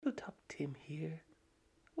came here.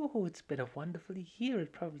 Oh, it's been a wonderful year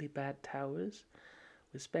at Probably Bad Towers,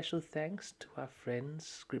 with special thanks to our friends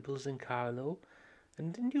Scribbles and Carlo,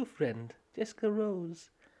 and a new friend, Jessica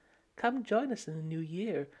Rose. Come join us in the new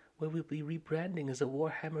year, where we'll be rebranding as a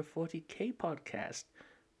Warhammer 40k podcast.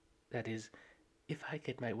 That is, if I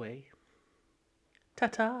get my way.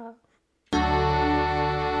 Ta-ta!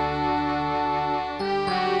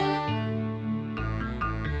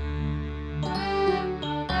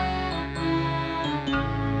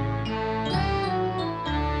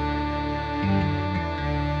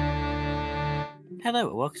 Hello,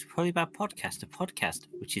 and welcome to Probably Bad Podcast, a podcast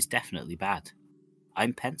which is definitely bad.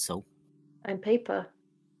 I'm Pencil. I'm Paper,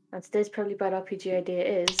 and today's Probably Bad RPG idea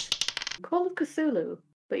is Call of Cthulhu,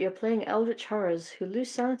 but you're playing eldritch horrors who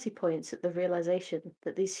lose sanity points at the realization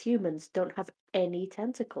that these humans don't have any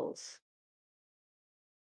tentacles.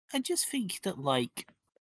 I just think that,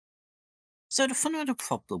 so the fundamental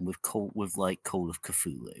problem with Call of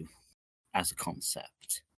Cthulhu as a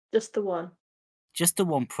concept, Just the one. just the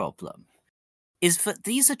one problem, is that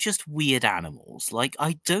these are just weird animals. Like,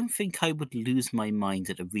 I don't think I would lose my mind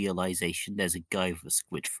at the realization there's a guy with a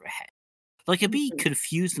squid for a head. Like, I'd be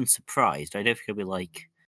confused and surprised. I don't think I'd be like,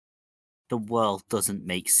 the world doesn't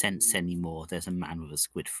make sense anymore. There's a man with a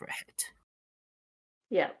squid for a head.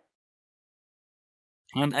 Yeah.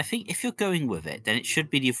 And I think if you're going with it, then it should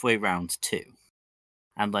be the other way around too.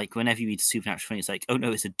 And whenever you read a supernatural thing, it's like, oh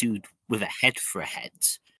no, it's a dude with a head for a head.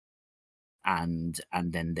 And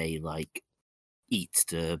then they eat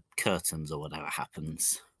the curtains or whatever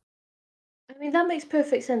happens. I mean, that makes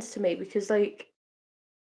perfect sense to me because,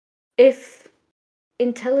 if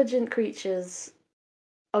intelligent creatures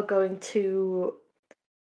are going to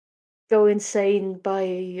go insane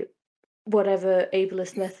by whatever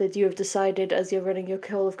ableist method you have decided as you're running your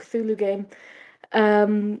Call of Cthulhu game,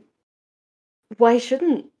 why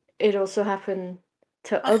shouldn't it also happen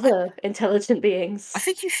to other intelligent beings? I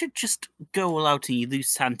think you should just go all out and you lose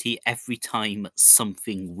sanity every time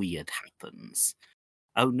something weird happens.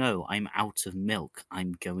 Oh no, I'm out of milk.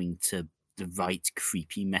 I'm going to write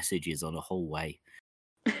creepy messages on a hallway.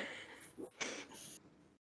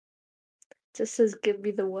 Just says, give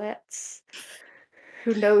me the wets.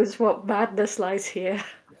 Who knows what madness lies here?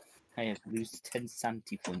 I have lost 10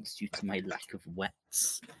 sanity points due to my lack of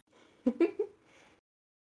wets.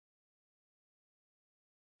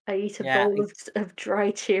 I eat a bowl of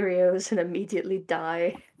dry Cheerios and immediately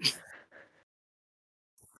die.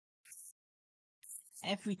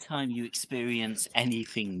 Every time you experience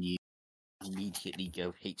anything new, you immediately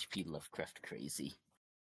go HP Lovecraft crazy.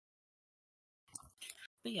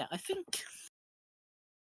 But yeah, I think...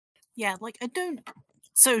 Yeah, I don't...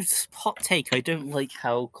 So, hot take, I don't like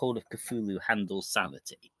how Call of Cthulhu handles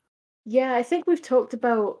sanity. Yeah, I think we've talked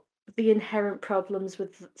about the inherent problems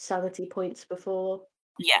with sanity points before.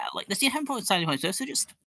 Yeah, there's the inherent problem with sanity points, so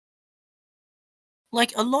just...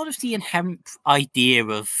 a lot of the inherent idea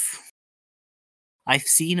of... I've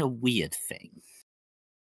seen a weird thing.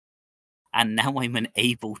 And now I'm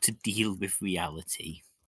unable to deal with reality.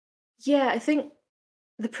 Yeah, I think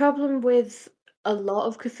the problem with a lot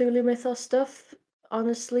of Cthulhu Mythos stuff,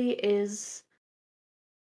 honestly, is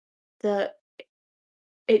that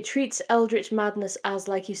it treats Eldritch Madness as,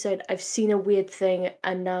 like you said, I've seen a weird thing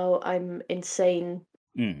and now I'm insane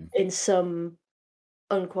in some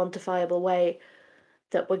unquantifiable way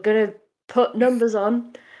that we're gonna put numbers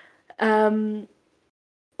on. I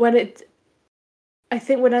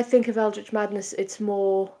think when I think of Eldritch Madness, it's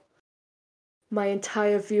more my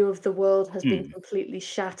entire view of the world has been completely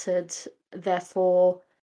shattered, therefore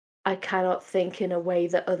I cannot think in a way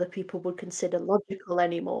that other people would consider logical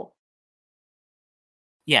anymore.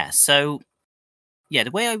 Yeah, so... Yeah,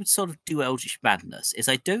 the way I would sort of do Eldritch Madness is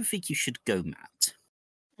I don't think you should go mad.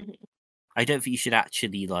 I don't think you should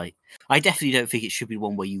actually, I definitely don't think it should be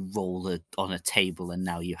one where you roll on a table and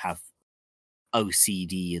now you have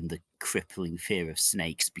OCD and the crippling fear of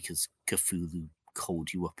snakes because Cthulhu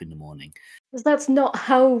called you up in the morning. Because that's not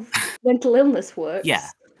how mental illness works. Yeah,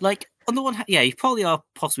 on the one hand, yeah, you probably are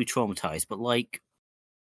possibly traumatized, but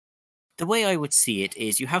the way I would see it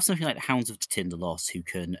is you have something like the Hounds of Tinderloss who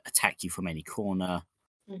can attack you from any corner.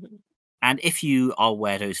 And if you are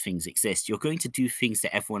aware those things exist, you're going to do things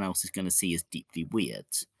that everyone else is going to see as deeply weird.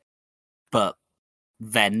 But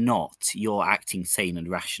they're not. You're acting sane and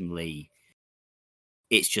rationally.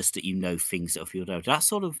 It's just that you know things that feel out. That's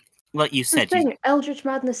sort of, like you said... Eldritch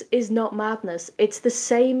Madness is not madness. It's the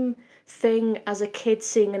same thing as a kid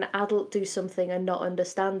seeing an adult do something and not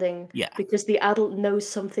understanding. Yeah. Because the adult knows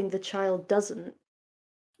something the child doesn't.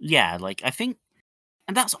 Yeah, I think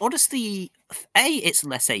And that's honestly, it's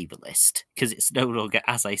less ableist, because it's no longer,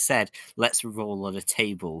 as I said, let's roll on a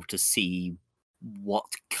table to see what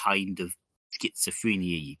kind of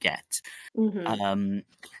schizophrenia you get.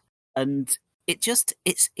 And it just,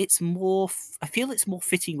 it's more, I feel it's more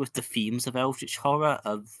fitting with the themes of Eldritch Horror,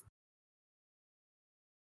 of,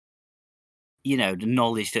 the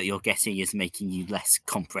knowledge that you're getting is making you less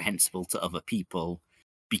comprehensible to other people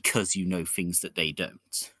because you know things that they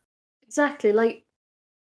don't. Exactly. Like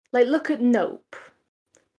look at Nope.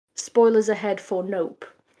 Spoilers ahead for Nope.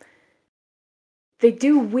 They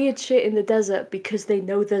do weird shit in the desert because they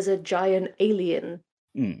know there's a giant alien.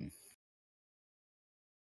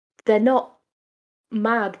 They're not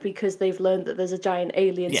mad because they've learned that there's a giant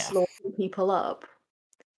alien slurping people up.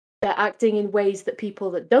 They're acting in ways that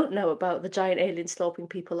people that don't know about the giant alien slurping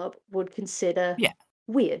people up would consider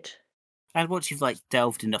weird. And once you've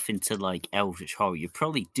delved enough into Eldritch Horror, you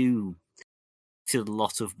probably do see a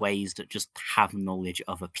lot of ways that just have knowledge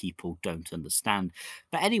other people don't understand.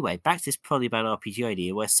 But anyway, back to this probably about RPG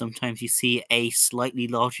idea, where sometimes you see a slightly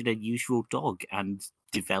larger than usual dog and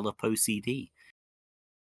develop OCD.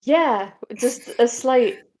 Yeah, just a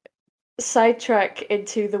slight sidetrack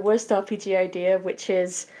into the worst RPG idea, which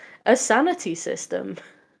is a sanity system.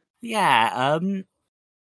 Yeah,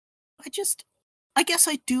 I guess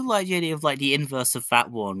I do like the idea of the inverse of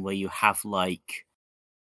that one, where you have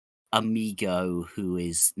Amigo, who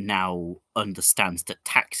is now understands that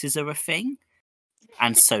taxes are a thing,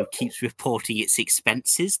 and so keeps reporting its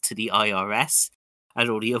expenses to the IRS. And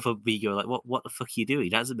all the other Amigo are like, what the fuck are you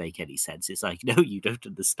doing? That doesn't make any sense. It's like, no, you don't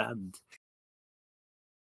understand.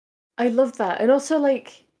 I love that. And also, I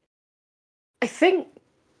think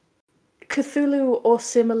Cthulhu or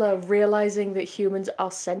similar realizing that humans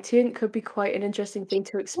are sentient could be quite an interesting thing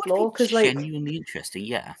to explore. Because, genuinely interesting,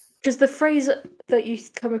 yeah. Because the phrase that you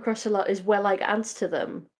come across a lot is "we're like ants to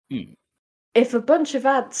them." Mm. If a bunch of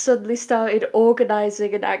ants suddenly started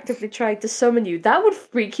organizing and actively trying to summon you, that would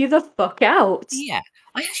freak you the fuck out. Yeah,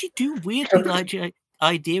 I actually do weirdly like the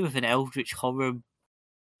idea of an Eldritch Horror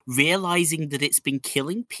realizing that it's been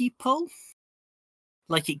killing people.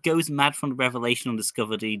 It goes mad from the revelation on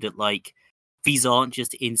Discovery that these aren't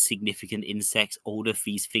just insignificant insects, all of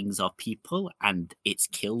these things are people, and it's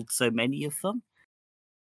killed so many of them.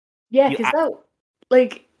 Yeah, because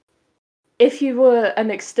if you were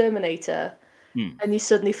an exterminator and you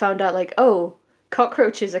suddenly found out, oh,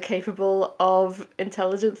 cockroaches are capable of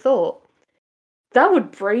intelligent thought, that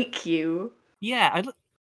would break you. Yeah,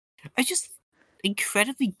 I just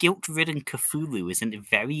incredibly guilt-ridden Cthulhu is a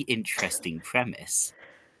very interesting premise.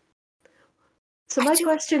 So my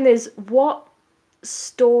question is, what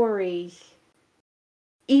story,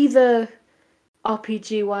 either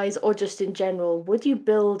RPG wise or just in general, would you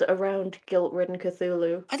build around guilt-ridden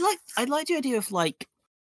Cthulhu? I'd like the idea of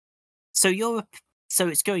so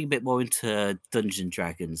it's going a bit more into Dungeons and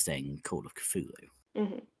Dragons than Call of Cthulhu.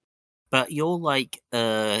 But you're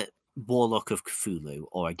a warlock of Cthulhu,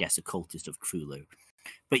 or I guess a cultist of Cthulhu.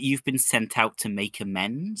 But you've been sent out to make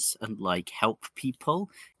amends and help people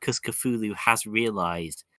because Cthulhu has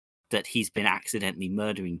realized that he's been accidentally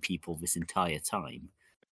murdering people this entire time.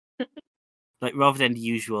 Rather than the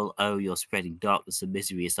usual, oh, you're spreading darkness and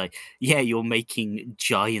misery, it's yeah, you're making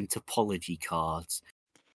giant apology cards.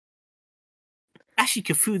 Actually,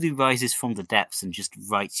 Cthulhu rises from the depths and just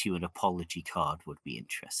writes you an apology card would be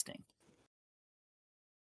interesting.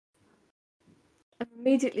 I'm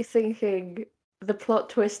immediately thinking the plot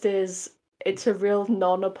twist is it's a real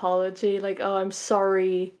non-apology, oh, I'm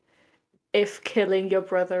sorry if killing your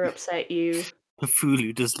brother upset you.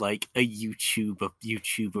 Cthulhu does a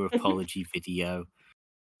YouTuber apology video.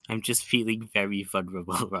 I'm just feeling very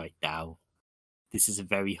vulnerable right now. This is a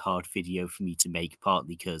very hard video for me to make,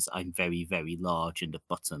 partly because I'm very, very large and the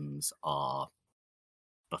buttons are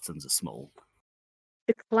small.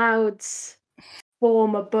 The clouds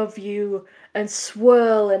form above you and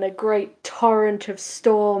swirl in a great torrent of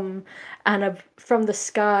storm, and from the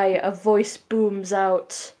sky a voice booms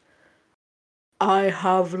out, "I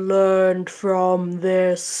have learned from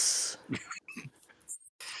this."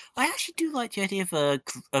 I actually do like the idea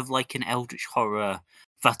of an Eldritch Horror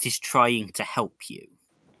that is trying to help you,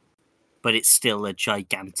 but it's still a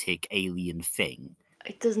gigantic alien thing.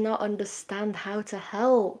 It does not understand how to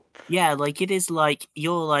help. Yeah, it is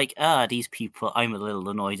you're these people, I'm a little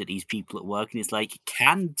annoyed at these people at work, and it's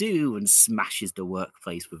can do, and smashes the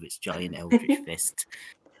workplace with its giant eldritch fist.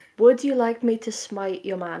 Would you like me to smite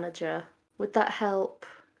your manager? Would that help?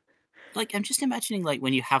 I'm just imagining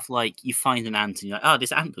when you have you find an ant and you're oh,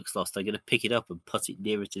 this ant looks lost, I'm gonna pick it up and put it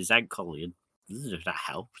nearer to his ant colony, and that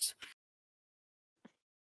helped.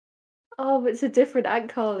 Oh, it's a different ant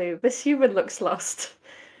colony. This human looks lost.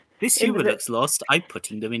 This In human the- looks lost. I'm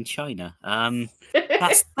putting them in China.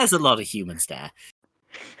 There's a lot of humans there.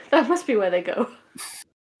 That must be where they go.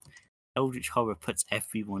 Eldritch Horror puts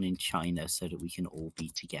everyone in China so that we can all be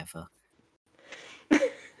together.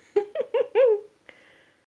 I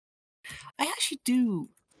actually do.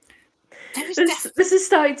 This is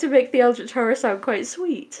starting to make the Eldritch Horror sound quite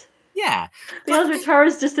sweet. Yeah. The Eldritch Horror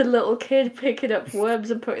is just a little kid picking up worms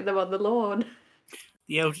and putting them on the lawn.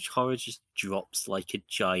 The Eldritch Horror just drops like a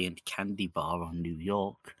giant candy bar on New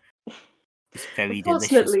York. It's very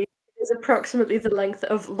delicious. Unfortunately, it's approximately the length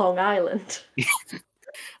of Long Island.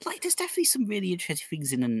 Like, there's definitely some really interesting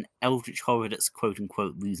things in an Eldritch Horror that's quote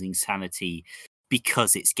unquote losing sanity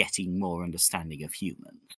because it's getting more understanding of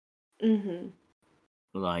humans. Mm-hmm.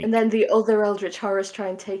 Like, And then the other Eldritch Horrors try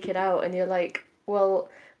and take it out, and you're like, well,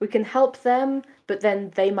 we can help them, but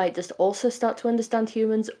then they might just also start to understand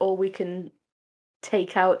humans, or we can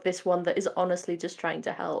take out this one that is honestly just trying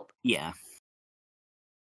to help. yeah.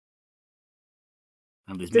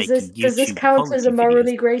 And was Does making this YouTube count as a apology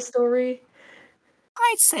morally videos. grey story?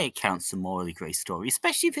 I'd say it counts as a morally grey story,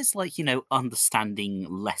 especially if it's like, understanding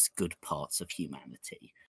less good parts of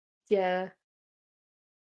humanity. Yeah.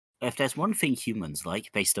 If there's one thing humans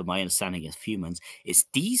like, based on my understanding of humans, it's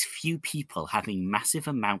these few people having massive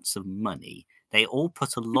amounts of money. They all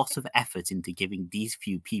put a lot of effort into giving these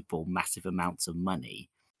few people massive amounts of money.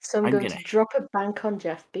 So I'm going to drop a bank on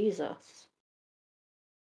Jeff Bezos.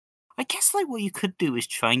 I guess like what you could do is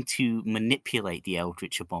trying to manipulate the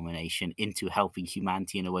Eldritch Abomination into helping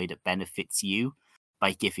humanity in a way that benefits you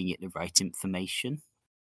by giving it the right information.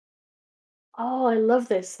 Oh, I love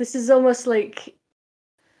this. This is almost like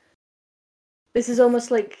the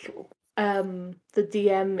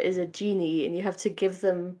DM is a genie and you have to give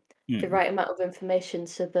them the right amount of information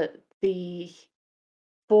so that the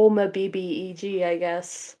former BBEG, I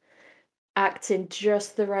guess, acts in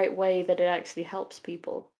just the right way that it actually helps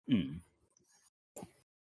people.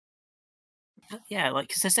 Yeah, like,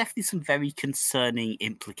 because there's definitely some very concerning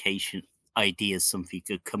ideas something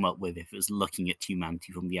could come up with if it was looking at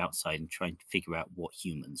humanity from the outside and trying to figure out what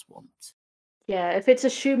humans want. Yeah, if it's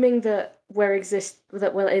assuming that we're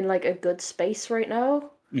in like a good space right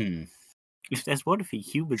now. If there's one thing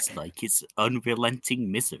humans like, it's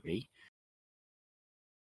unrelenting misery.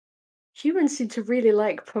 Humans seem to really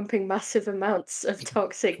like pumping massive amounts of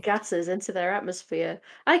toxic gases into their atmosphere.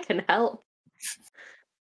 I can help.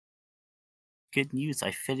 Good news,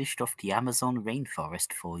 I finished off the Amazon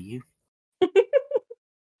rainforest for you.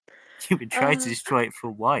 You've been trying to destroy it for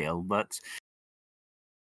a while, but...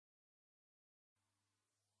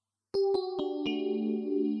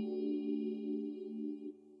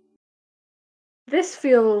 This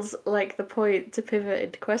feels like the point to pivot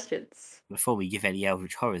into questions. Before we give any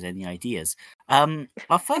Eldritch Horrors any ideas, our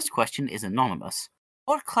first question is anonymous.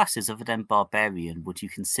 What classes other than Barbarian would you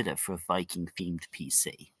consider for a Viking-themed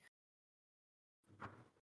PC?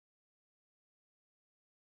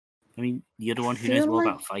 I mean, you're the one who knows more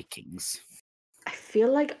about Vikings. I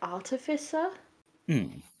feel like Artificer. Hmm.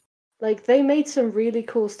 Like, they made some really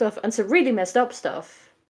cool stuff and some really messed up stuff.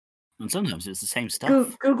 And sometimes it's the same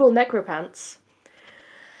stuff. Google Necropants.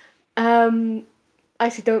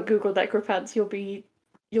 Actually, don't Google Necropants.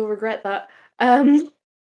 You'll regret that.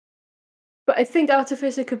 But I think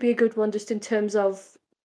Artificer could be a good one just in terms of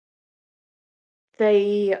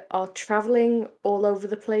they are traveling all over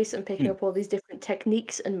the place and picking up all these different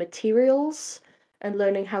techniques and materials and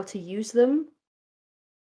learning how to use them.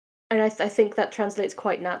 And I think that translates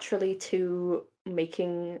quite naturally to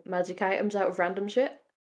making magic items out of random shit.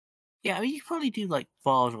 Yeah, I mean, you could probably do like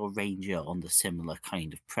Bard or Ranger on the similar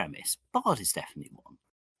kind of premise. Bard is definitely one.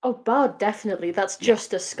 Oh, Bard, definitely. That's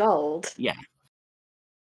just a skald. Yeah.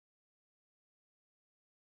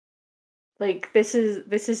 Like, this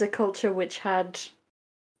is a culture which had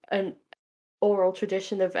an oral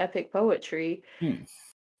tradition of epic poetry.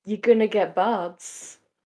 You're gonna get bards.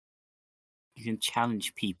 You can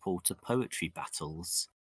challenge people to poetry battles.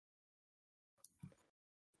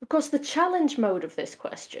 Of course, the challenge mode of this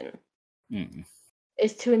question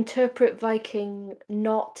is to interpret Viking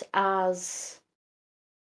not as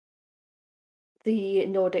the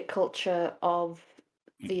Nordic culture of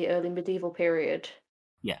the early medieval period.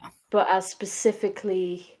 Yeah. But as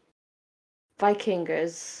specifically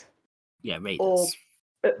Vikingers. Yeah, raiders.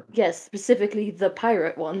 Or, yes, specifically the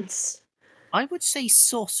pirate ones. I would say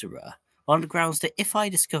sorcerer, on the grounds that if I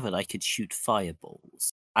discovered I could shoot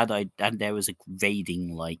fireballs, and there was a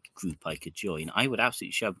raiding like group I could join, I would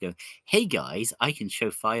absolutely show up and go, "Hey guys, I can show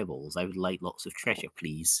fireballs. I would like lots of treasure,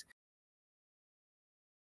 please."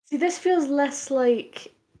 See, this feels less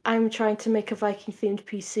like I'm trying to make a Viking themed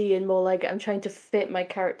PC, and more like I'm trying to fit my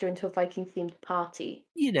character into a Viking themed party.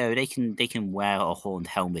 You know, they can wear a horned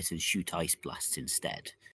helmet and shoot ice blasts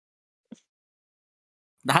instead.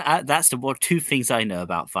 That's the two things I know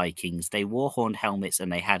about Vikings. They wore horned helmets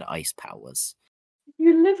and they had ice powers.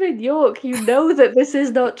 You live in York, you know that this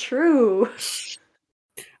is not true.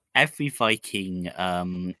 Every Viking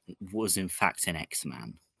was in fact an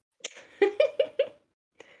X-Man.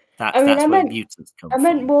 I mean, That's where mutants come I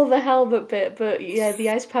meant from. more the helmet bit, but yeah,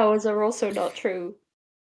 the ice powers are also not true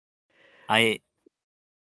I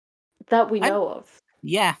that we know of.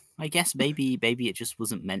 Yeah, I guess maybe it just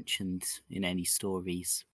wasn't mentioned in any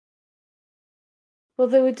stories. Well,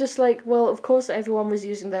 they were just like, well, of course everyone was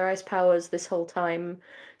using their ice powers this whole time,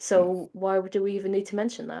 so why do we even need to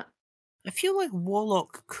mention that? I feel like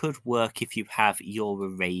Warlock could work if you have you're a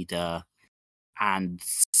raider and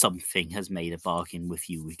something has made a bargain with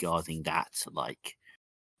you regarding that. Like,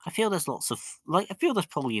 I feel there's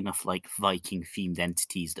probably enough like Viking themed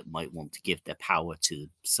entities that might want to give their power to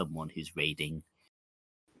someone who's raiding.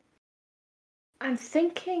 I'm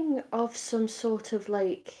thinking of some sort of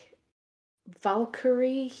like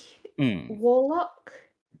Valkyrie warlock.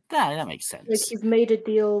 That makes Like sense. you've made a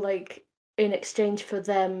deal like in exchange for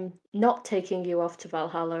them not taking you off to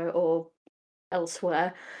Valhalla or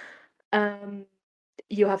elsewhere. Um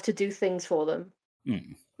you have to do things for them.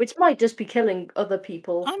 Which might just be killing other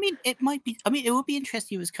people. I mean, it might be. I mean, it would be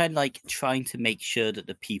interesting. It was kind of like trying to make sure that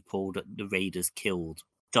the people that the raiders killed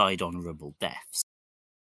died honorable deaths,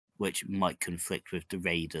 which might conflict with the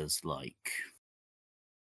raiders like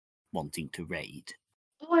wanting to raid.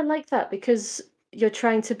 Oh, I like that because you're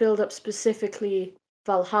trying to build up specifically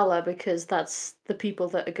Valhalla because that's the people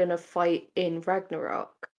that are going to fight in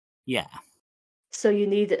Ragnarok. Yeah, So you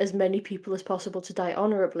need as many people as possible to die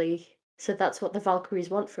honorably. So that's what the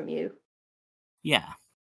Valkyries want from you. yeah,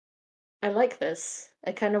 I like this.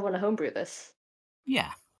 I kind of want to homebrew this.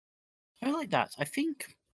 yeah. I like that. I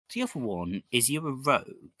think the other one is you're a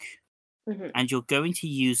rogue Hmm. and you're going to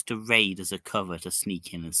use the raid as a cover to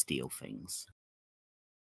sneak in and steal things.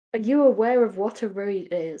 Are you aware of what a raid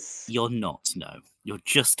is? You're not, no. You're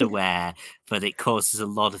just aware that it causes a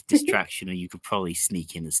lot of distraction and you could probably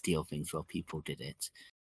sneak in and steal things while people did it.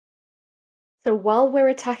 So while we're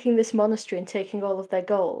attacking this monastery and taking all of their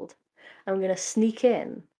gold, I'm going to sneak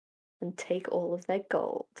in and take all of their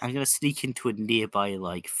gold. I'm going to sneak into a nearby,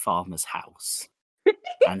 like, farmer's house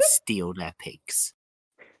and steal their pigs.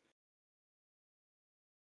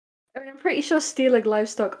 I mean, I'm pretty sure stealing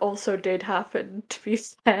livestock also did happen, to be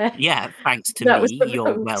fair. Yeah, thanks to That me, was the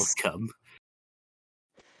you're hoax. welcome.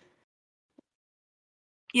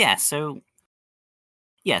 Yeah, so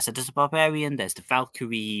there's a barbarian, there's the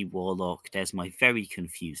Valkyrie warlock, there's my very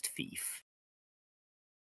confused thief.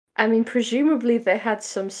 I mean, presumably they had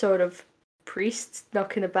some sort of priests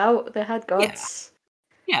knocking about. They had gods.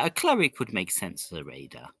 Yeah, a cleric would make sense as a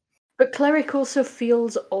raider. But cleric also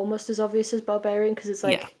feels almost as obvious as barbarian because it's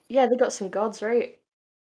like, yeah, they got some gods, right?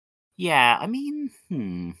 Yeah, I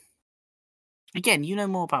mean, Again, you know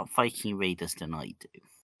more about Viking raiders than I do.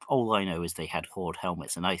 All I know is they had horde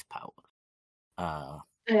helmets and ice power.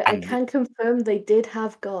 I can confirm they did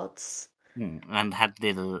have gods. And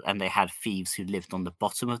they had thieves who lived on the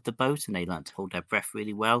bottom of the boat and they learned to hold their breath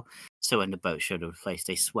really well. So when the boat showed a place,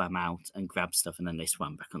 they swam out and grabbed stuff and then they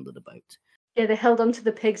swam back under the boat. Yeah, they held on to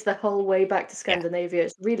the pigs the whole way back to Scandinavia.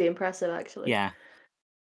 It's really impressive, actually. Yeah.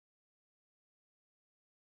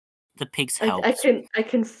 The pigs I helped. I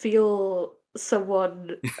can feel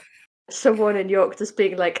someone in York just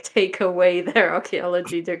being like, take away their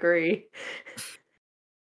archaeology degree.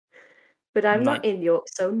 But I'm not in York,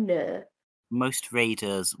 so no. Most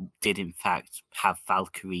raiders did in fact have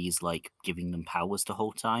Valkyries like giving them powers the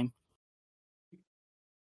whole time.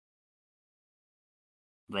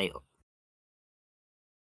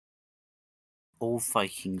 All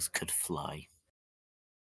Vikings could fly.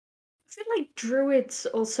 I feel like druids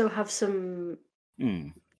also have some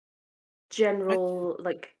general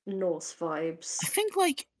like Norse vibes. I think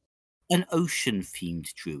like an ocean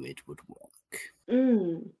themed druid would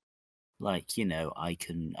work. Like, you know, I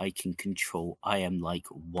can control, I am like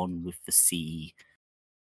one with the sea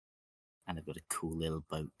and I've got a cool little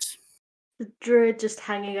boat. The druid just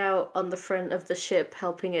hanging out on the front of the ship,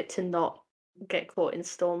 helping it to not get caught in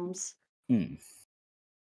storms.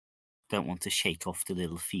 Don't want to shake off the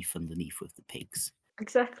little thief underneath with the pigs.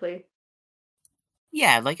 Exactly.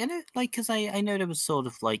 Yeah, like I know, like because I know there was sort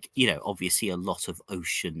of like, you know, obviously a lot of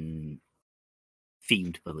ocean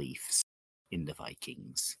themed beliefs in the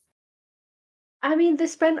Vikings. I mean, they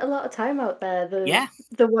spent a lot of time out there. Yeah.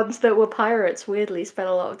 The ones that were pirates weirdly spent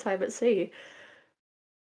a lot of time at sea.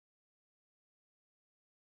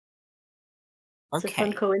 It's a fun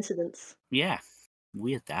Okay. coincidence. Yeah.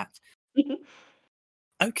 Weird that.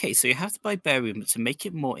 Okay, so you have the barbarian, but to make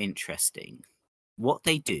it more interesting, what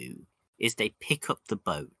they do is they pick up the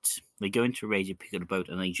boat. They go into a raid, pick up the boat,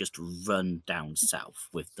 and they just run down south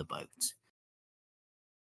with the boat.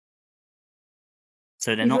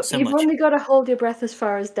 So they're not so You've much. only got to hold your breath as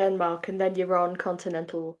far as Denmark, and then you're on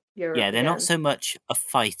continental Europe Yeah, they're not again. so much a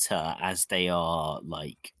fighter as they are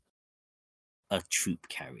like a troop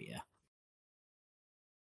carrier.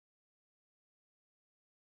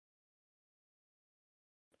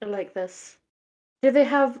 I like this. Do they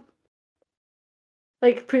have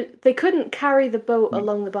like they couldn't carry the boat Mm.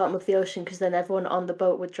 along the bottom of the ocean because then everyone on the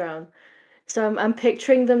boat would drown. So I'm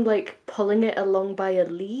picturing them like pulling it along by a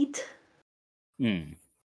lead. Mm. And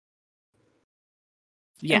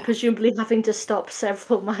Yeah. presumably having to stop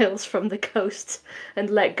several miles from the coast and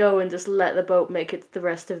let go and just let the boat make it the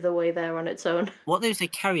rest of the way there on its own. What they do is they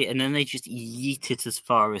carry it and then they just yeet it as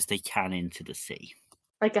far as they can into the sea.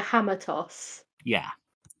 Like a hammer toss. Yeah.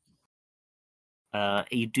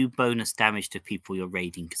 You do bonus damage to people you're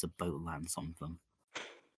raiding because a boat lands on them.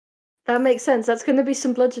 That makes sense. That's going to be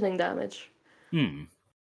some bludgeoning damage. Hmm.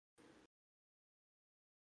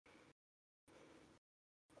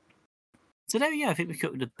 So there we go. I think we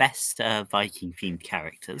got the best Viking-themed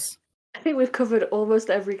characters. I think we've covered almost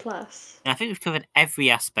every class. And I think we've covered every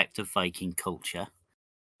aspect of Viking culture.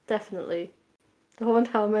 Definitely. The horned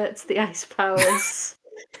helmets, the ice powers,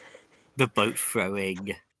 The boat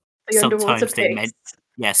throwing. the underwater Sometimes they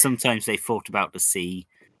pigs. sometimes they thought about the sea,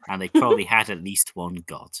 and they probably had at least one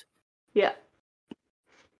god. Yeah.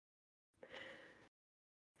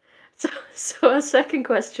 So our second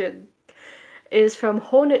question is from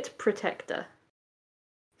Hornet Protector.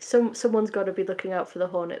 Someone's got to be looking out for the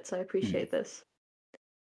hornets. I appreciate this.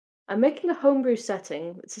 I'm making a homebrew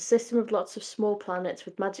setting. It's a system of lots of small planets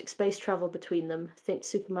with magic space travel between them. Think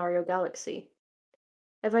Super Mario Galaxy.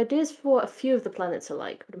 I have ideas for what a few of the planets are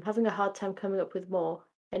like, but I'm having a hard time coming up with more.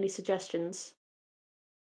 Any suggestions?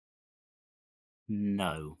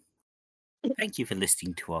 No. Thank you for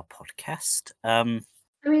listening to our podcast.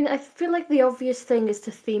 I mean, I feel like the obvious thing is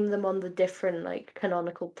to theme them on the different, like,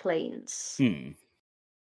 canonical planes.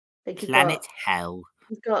 Like Planet Hell.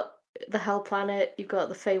 you've got the Hell planet, you've got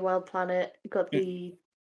the Feywild planet, you've got the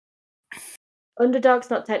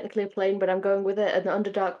Underdark's not technically a plane, but I'm going with it. An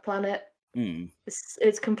Underdark planet.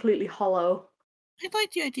 It's completely hollow. I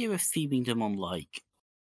like the idea of theming them on like.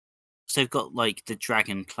 So they've got like the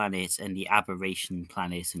Dragon planet and the Aberration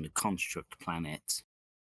planet and the Construct planet.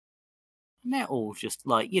 And they're all just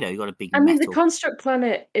like, you got a big I mean, the metal. Construct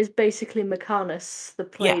planet is basically Mechanus, the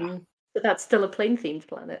plane, but that's still a plane-themed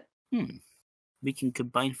planet. We can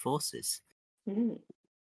combine forces. Mm.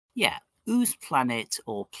 Yeah, Ooze planet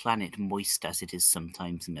or Planet Moist as it is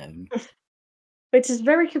sometimes known. Which is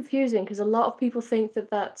very confusing because a lot of people think that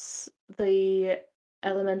that's the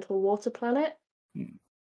elemental water planet,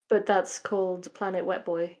 but that's called Planet Wet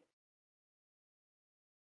Boy.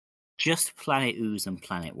 Just Planet Ooze and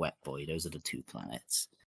Planet Wet Boy. Those are the two planets.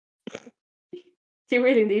 Do you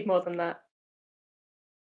really need more than that?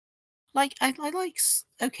 Like, I like.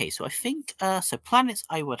 Okay, so I think. So planets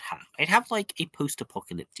I would have. I'd have like a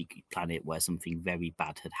post-apocalyptic planet where something very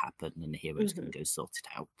bad had happened and the heroes can go sort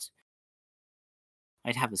it out.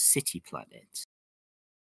 I'd have a city planet.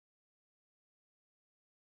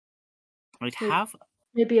 I'd have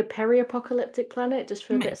maybe a peri-apocalyptic planet just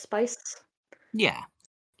for a bit of spice. Yeah,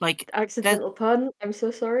 like accidental pun. I'm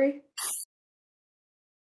so sorry.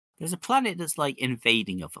 There's a planet that's like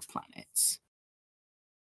invading other planets.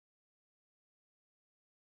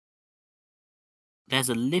 There's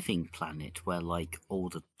a living planet where like all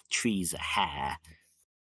the trees are hair.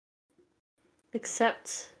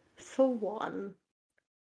 Except for one.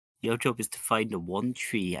 Your job is to find the one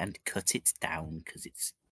tree and cut it down because it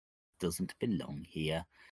doesn't belong here.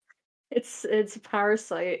 It's a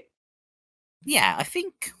parasite. Yeah, I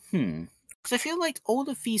think. Because I feel like all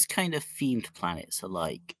of these kind of themed planets are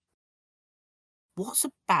like, what's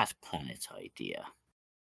a bad planet idea?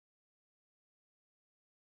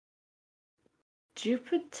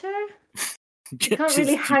 Jupiter? You can't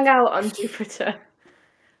really hang out on Jupiter.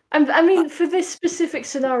 I mean, for this specific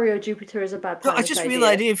scenario, Jupiter is a bad planet. I just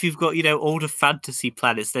realised if you've got, all the fantasy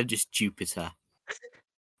planets, then just Jupiter.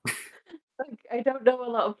 I don't know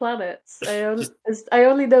a lot of planets. I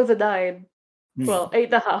only know the 9. Well,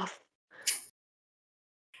 8.5.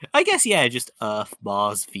 I guess, yeah, just Earth,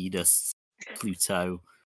 Mars, Venus, Pluto,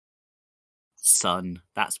 Sun.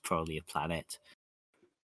 That's probably a planet.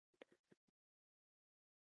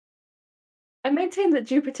 I maintain that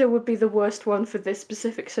Jupiter would be the worst one for this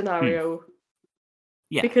specific scenario.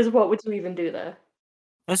 Yeah. Because what would you even do there?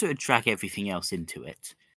 Those would drag everything else into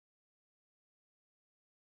it.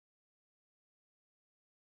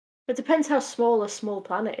 It depends how small a small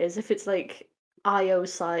planet is. If it's like Io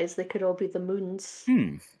size, they could all be the moons.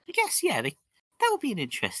 I guess, yeah, that would be an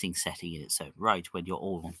interesting setting in its own right, when you're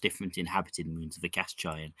all on different inhabited moons of a gas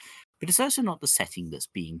giant. But it's also not the setting that's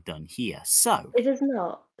being done here. So, It is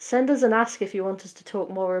not. Send us and ask if you want us to talk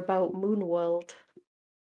more about Moonworld.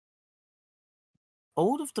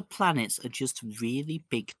 all of the planets are just really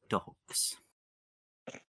big dogs.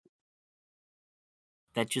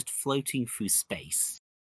 They're just floating through space.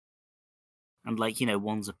 And, like,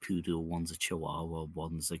 one's a poodle, one's a chihuahua,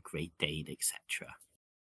 one's a Great Dane, etc.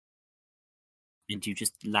 And you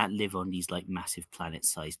just live on these, like, massive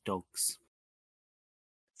planet-sized dogs.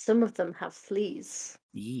 Some of them have fleas.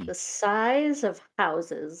 Yee. The size of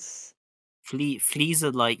houses. Fleas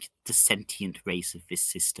are like the sentient race of this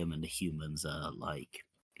system, and the humans are like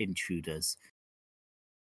intruders.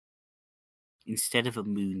 Instead of a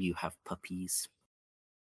moon, you have puppies.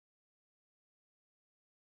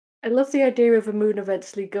 I love the idea of a moon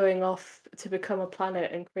eventually going off to become a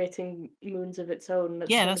planet and creating moons of its own. That's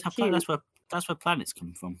Yeah, kind of cute. that's where planets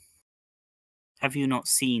come from. Have you not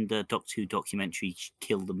seen the Doctor Who documentary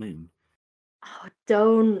Kill the Moon? Oh,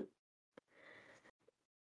 don't.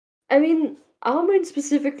 I mean, our moon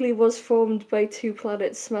specifically was formed by two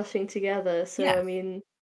planets smashing together, so Yeah. I mean,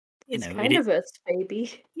 it's It kind is, of Earth's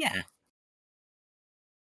baby. yeah.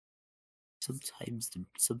 Sometimes the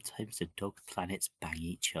dog planets bang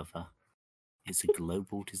each other. It's a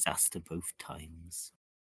global disaster both times.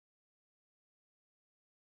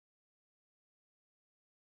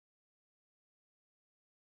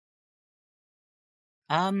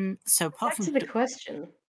 So apart Back to from the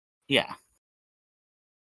question. yeah,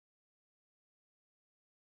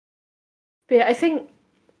 But yeah,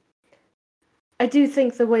 I do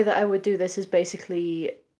think the way that I would do this is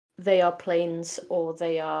basically they are planes or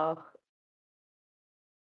they are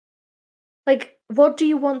like, what do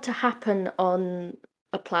you want to happen on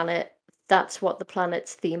a planet? That's what the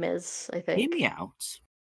planet's theme is, I hear me think. out.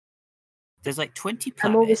 There's like 20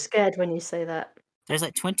 I'm always planets. scared when you say that. There's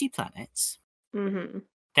like 20 planets. Mm-hmm.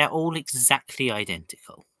 They're all exactly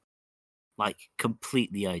identical. Like,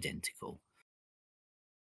 completely identical.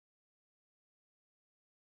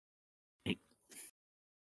 Like,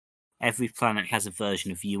 every planet has a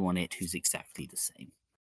version of you on it who's exactly the same.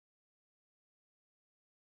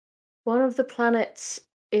 One of the planets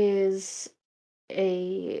is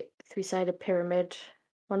a three-sided pyramid.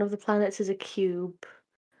 One of the planets is a cube.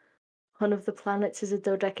 One of the planets is a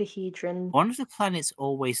dodecahedron. One of the planets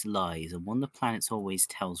always lies, and one of the planets always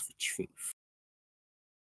tells the truth.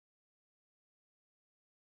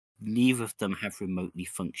 Neither of them have remotely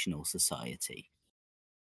functional society.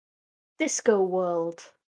 Disco World.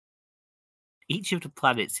 Each of the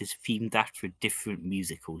planets is themed after a different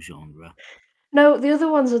musical genre. No, the other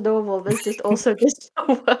ones are normal. There's just also Disco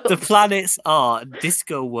World. The planets are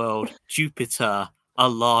Disco World, Jupiter, a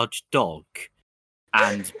large dog,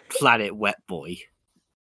 and Planet Wet Boy.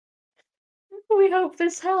 We hope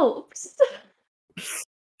this helps.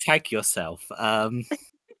 Tag yourself.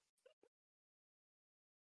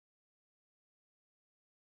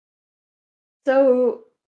 So,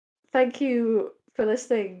 thank you for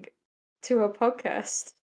listening to our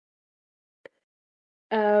podcast.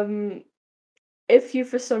 If you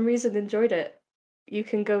for some reason enjoyed it, you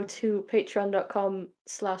can go to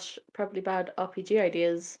patreon.com/probablybadrpg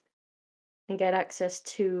ideas and get access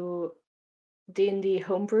to D&D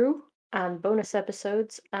homebrew and bonus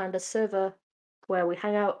episodes and a server where we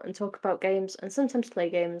hang out and talk about games and sometimes play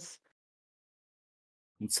games.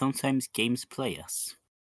 And sometimes games play us.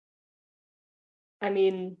 I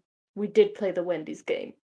mean, we did play the Wendy's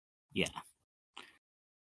game. Yeah.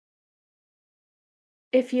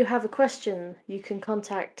 If you have a question, you can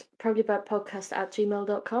contact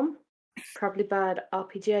probablybadpodcast@gmail.com,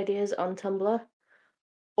 probablybadrpgideas on Tumblr,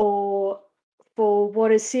 or for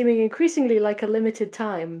what is seeming increasingly like a limited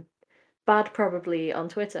time, Bad Probably on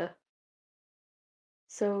Twitter.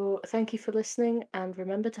 So thank you for listening, and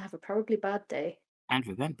remember to have a probably bad day. And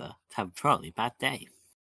remember to have a probably bad day.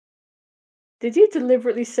 Did you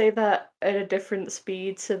deliberately say that at a different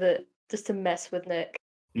speed so that just to mess with Nick?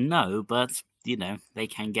 No, but, they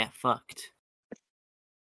can get fucked.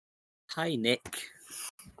 Hi, Nick.